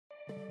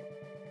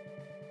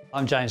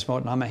I'm James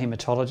Morton, I'm a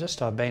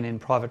haematologist. I've been in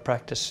private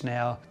practice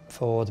now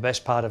for the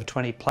best part of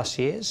 20 plus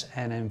years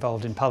and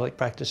involved in public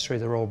practice through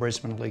the Royal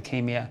Brisbane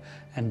Leukaemia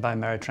and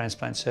Bone Marrow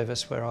Transplant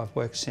Service, where I've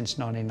worked since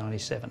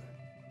 1997.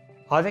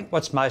 I think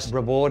what's most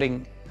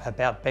rewarding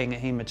about being a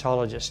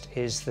haematologist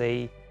is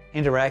the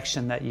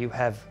interaction that you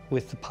have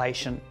with the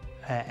patient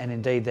and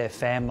indeed their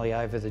family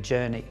over the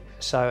journey.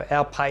 So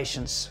our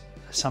patients,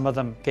 some of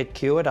them get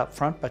cured up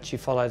front, but you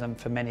follow them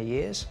for many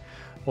years,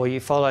 or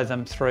you follow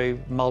them through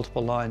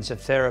multiple lines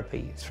of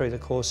therapy through the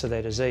course of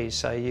their disease.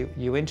 So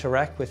you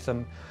interact with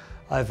them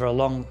over a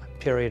long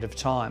period of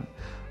time.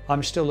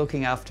 I'm still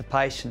looking after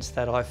patients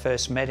that I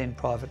first met in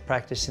private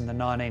practice in the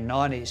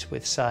 1990s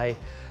with, say,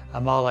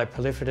 a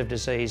myeloproliferative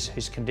disease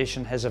whose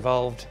condition has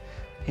evolved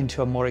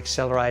into a more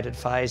accelerated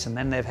phase, and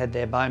then they've had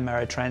their bone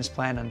marrow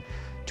transplant, and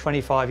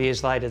 25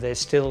 years later they're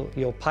still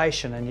your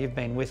patient and you've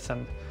been with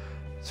them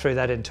through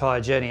that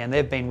entire journey, and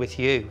they've been with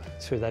you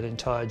through that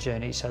entire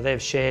journey. So they've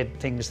shared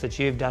things that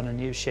you've done and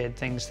you've shared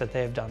things that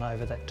they've done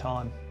over that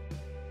time.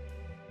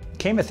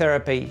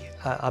 Chemotherapy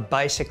are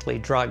basically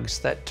drugs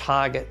that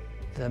target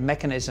the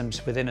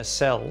mechanisms within a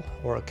cell,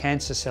 or a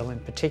cancer cell in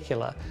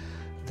particular,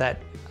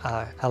 that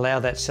allow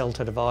that cell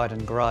to divide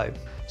and grow.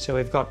 So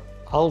we've got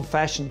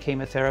old-fashioned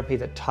chemotherapy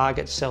that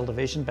targets cell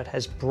division but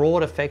has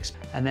broad effects,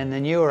 and then the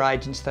newer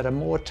agents that are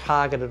more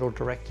targeted or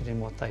directed in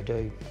what they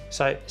do.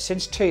 So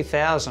since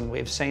 2000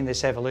 we've seen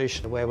this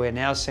evolution where we're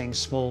now seeing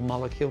small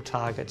molecule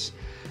targets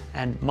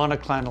and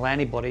monoclonal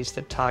antibodies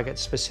that target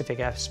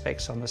specific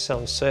aspects on the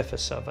cell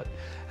surface of it.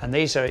 And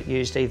these are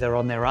used either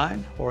on their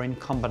own or in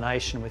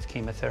combination with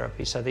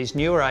chemotherapy. So these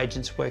newer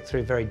agents work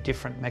through very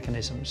different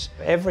mechanisms.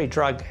 Every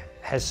drug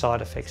has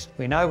side effects.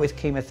 We know with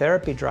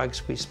chemotherapy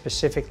drugs we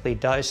specifically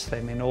dose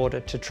them in order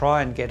to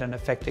try and get an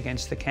effect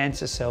against the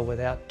cancer cell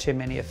without too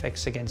many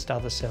effects against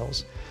other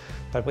cells.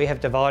 But we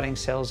have dividing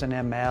cells in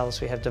our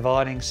mouths, we have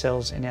dividing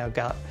cells in our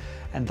gut,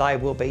 and they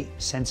will be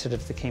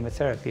sensitive to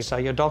chemotherapy. So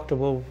your doctor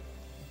will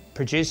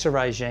produce a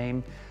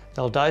regime,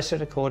 they'll dose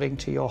it according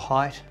to your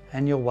height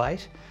and your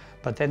weight,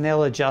 but then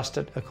they'll adjust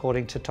it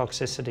according to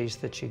toxicities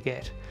that you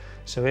get.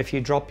 So if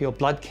you drop your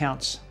blood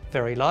counts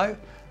very low,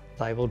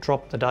 they will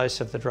drop the dose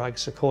of the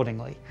drugs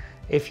accordingly.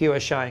 If you are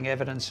showing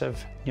evidence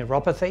of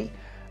neuropathy,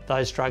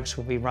 those drugs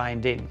will be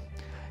reined in.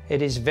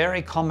 It is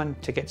very common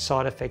to get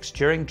side effects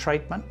during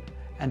treatment,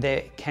 and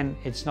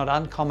it's not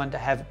uncommon to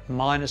have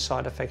minor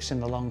side effects in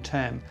the long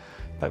term.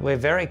 But we're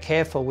very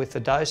careful with the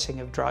dosing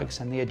of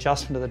drugs and the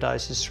adjustment of the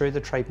doses through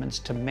the treatments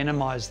to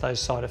minimise those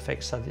side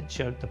effects so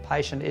that the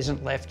patient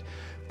isn't left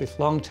with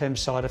long-term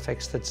side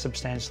effects that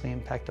substantially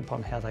impact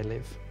upon how they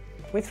live.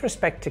 With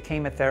respect to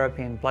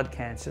chemotherapy and blood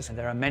cancers,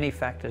 there are many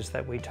factors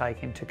that we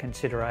take into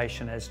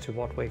consideration as to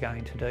what we're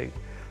going to do.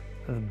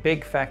 The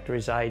big factor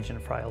is age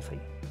and frailty.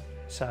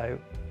 So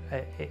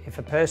if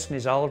a person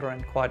is older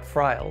and quite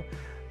frail,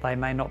 they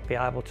may not be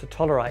able to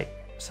tolerate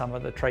some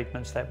of the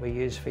treatments that we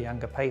use for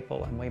younger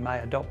people, and we may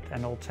adopt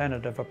an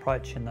alternative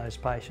approach in those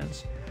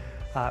patients.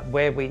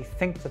 Where we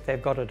think that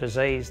they've got a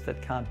disease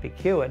that can't be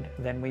cured,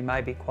 then we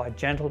may be quite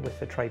gentle with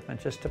the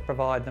treatment just to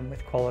provide them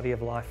with quality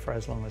of life for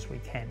as long as we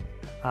can.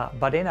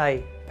 But in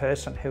a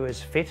person who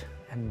is fit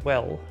and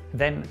well,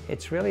 then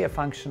it's really a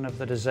function of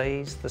the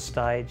disease, the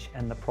stage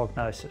and the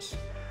prognosis.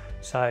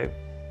 So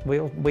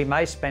we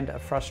may spend a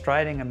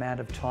frustrating amount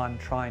of time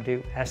trying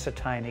to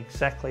ascertain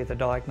exactly the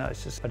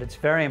diagnosis, but it's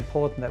very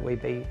important that we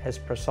be as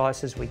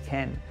precise as we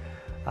can.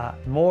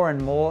 More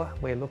and more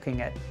we're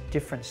looking at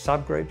different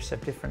subgroups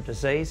of different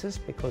diseases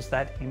because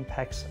that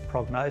impacts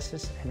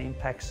prognosis and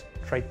impacts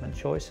treatment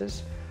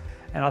choices.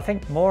 And I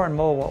think more and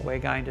more what we're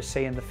going to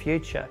see in the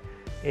future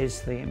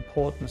is the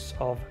importance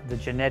of the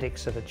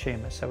genetics of a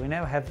tumour. So we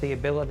now have the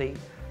ability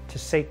to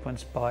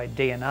sequence by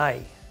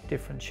DNA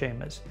different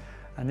tumours,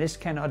 and this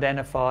can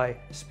identify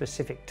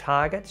specific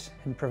targets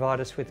and provide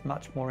us with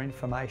much more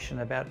information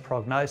about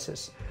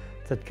prognosis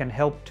that can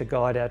help to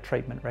guide our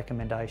treatment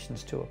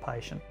recommendations to a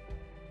patient.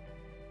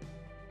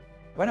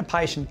 When a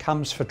patient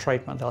comes for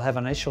treatment, they'll have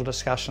an initial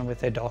discussion with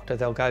their doctor.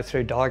 They'll go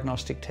through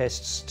diagnostic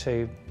tests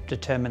to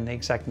determine the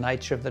exact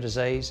nature of the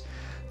disease.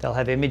 They'll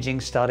have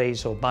imaging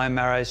studies or bone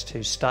marrows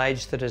to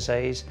stage the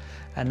disease,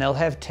 and they'll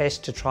have tests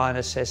to try and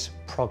assess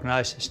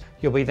prognosis.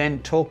 You'll be then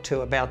talked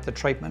to about the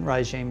treatment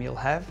regime you'll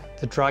have,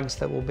 the drugs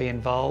that will be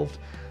involved,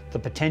 the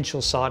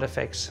potential side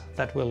effects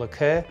that will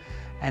occur,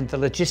 and the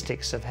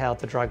logistics of how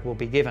the drug will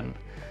be given.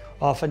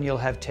 Often you'll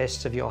have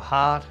tests of your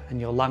heart and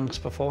your lungs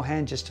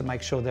beforehand just to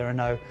make sure there are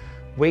no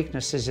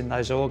weaknesses in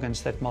those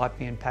organs that might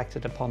be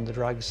impacted upon the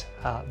drugs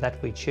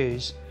that we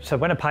choose. So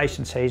when a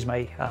patient sees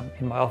me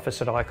in my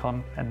office at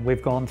ICON and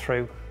we've gone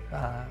through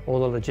all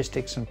the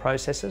logistics and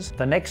processes,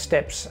 the next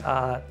steps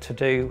are to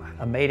do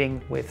a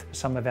meeting with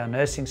some of our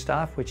nursing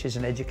staff, which is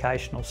an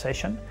educational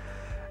session.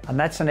 And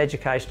that's an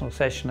educational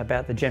session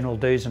about the general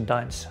do's and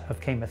don'ts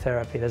of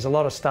chemotherapy. There's a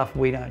lot of stuff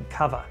we don't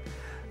cover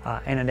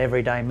in an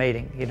everyday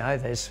meeting. You know,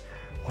 there's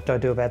what do I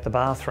do about the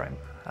bathroom?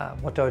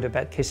 What do I do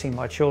about kissing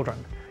my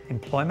children?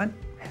 Employment,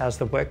 how's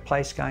the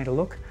workplace going to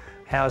look?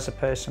 How is a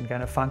person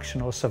going to function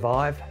or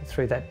survive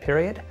through that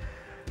period?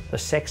 the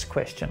sex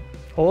question.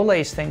 All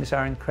these things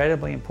are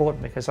incredibly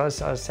important because,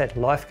 as I said,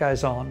 life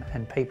goes on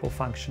and people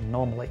function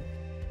normally.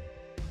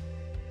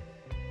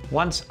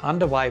 Once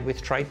underway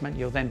with treatment,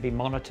 you'll then be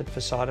monitored for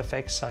side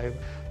effects. So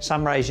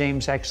some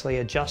regimes actually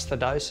adjust the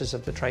doses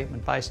of the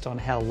treatment based on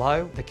how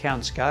low the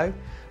counts go.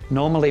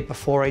 Normally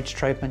before each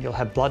treatment, you'll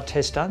have blood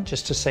tests done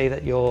just to see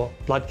that your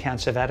blood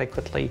counts have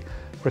adequately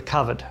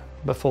recovered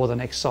before the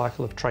next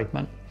cycle of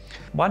treatment.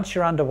 Once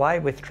you're underway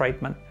with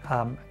treatment,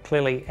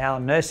 clearly our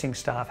nursing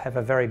staff have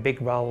a very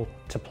big role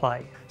to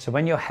play. So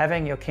when you're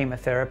having your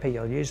chemotherapy,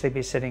 you'll usually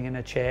be sitting in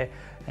a chair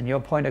and your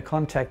point of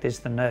contact is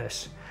the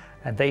nurse.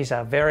 And these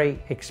are very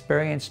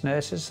experienced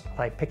nurses.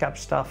 They pick up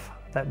stuff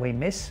that we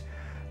miss.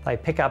 They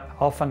pick up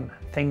often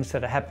things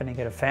that are happening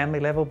at a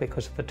family level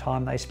because of the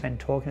time they spend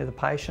talking to the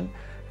patient,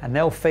 and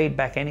they'll feed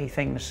back any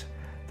things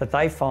that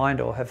they find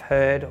or have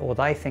heard or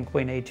they think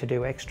we need to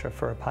do extra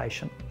for a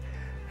patient.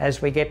 As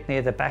we get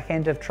near the back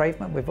end of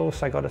treatment, we've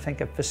also got to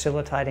think of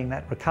facilitating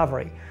that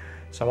recovery.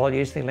 So I'll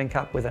usually link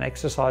up with an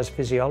exercise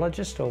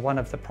physiologist or one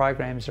of the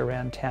programs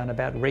around town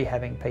about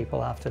rehabbing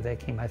people after their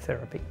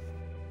chemotherapy.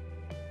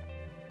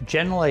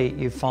 Generally,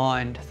 you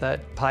find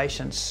that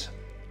patients,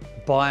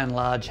 by and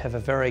large, have a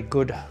very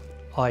good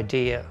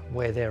idea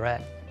where they're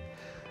at.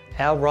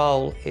 Our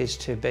role is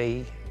to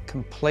be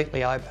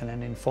completely open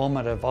and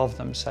informative of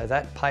them so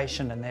that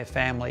patient and their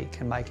family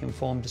can make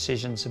informed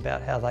decisions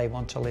about how they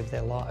want to live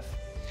their life.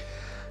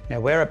 Now,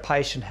 where a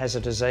patient has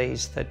a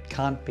disease that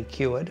can't be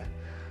cured,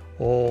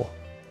 or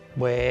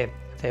where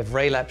they've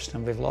relapsed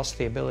and we've lost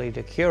the ability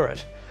to cure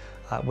it,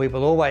 we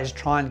will always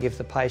try and give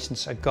the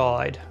patients a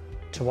guide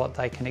to what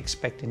they can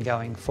expect in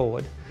going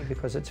forward,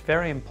 because it's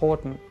very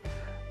important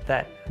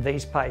that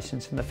these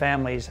patients and the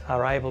families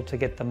are able to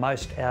get the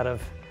most out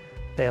of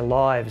their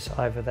lives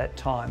over that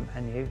time,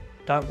 and you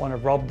don't want to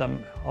rob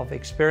them of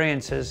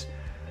experiences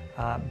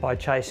by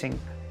chasing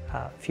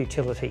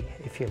futility,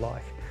 if you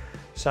like.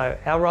 So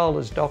our role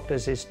as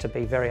doctors is to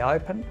be very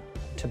open,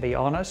 to be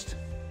honest,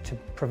 to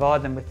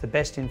provide them with the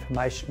best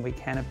information we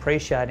can,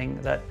 appreciating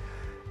that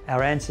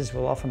our answers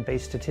will often be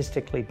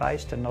statistically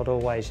based and not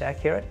always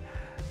accurate,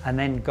 and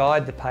then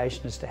guide the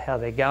patient as to how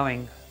they're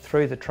going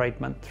through the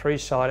treatment, through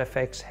side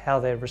effects, how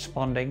they're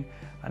responding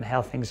and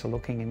how things are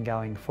looking and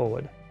going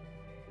forward.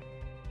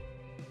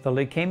 The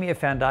Leukaemia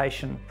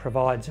Foundation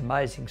provides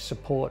amazing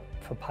support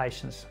for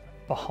patients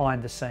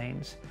behind the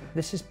scenes.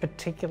 This is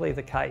particularly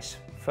the case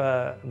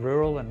for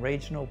rural and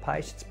regional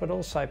patients, but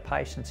also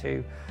patients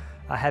who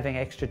are having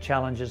extra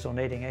challenges or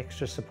needing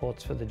extra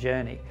supports for the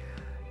journey.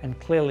 And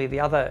clearly the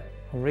other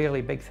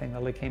really big thing the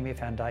Leukaemia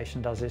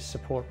Foundation does is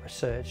support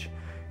research,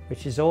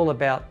 which is all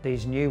about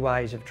these new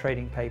ways of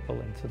treating people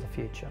into the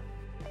future.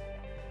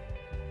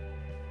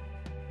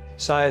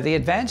 So the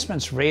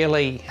advancements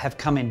really have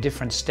come in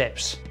different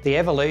steps. The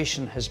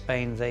evolution has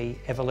been the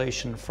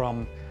evolution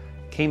from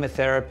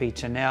chemotherapy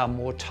to now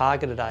more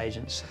targeted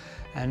agents.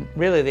 And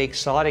really the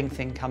exciting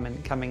thing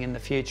coming in the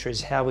future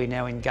is how we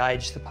now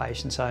engage the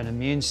patient's own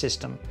immune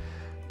system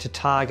to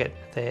target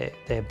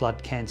their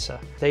blood cancer.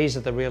 These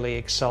are the really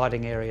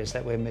exciting areas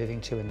that we're moving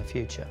to in the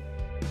future.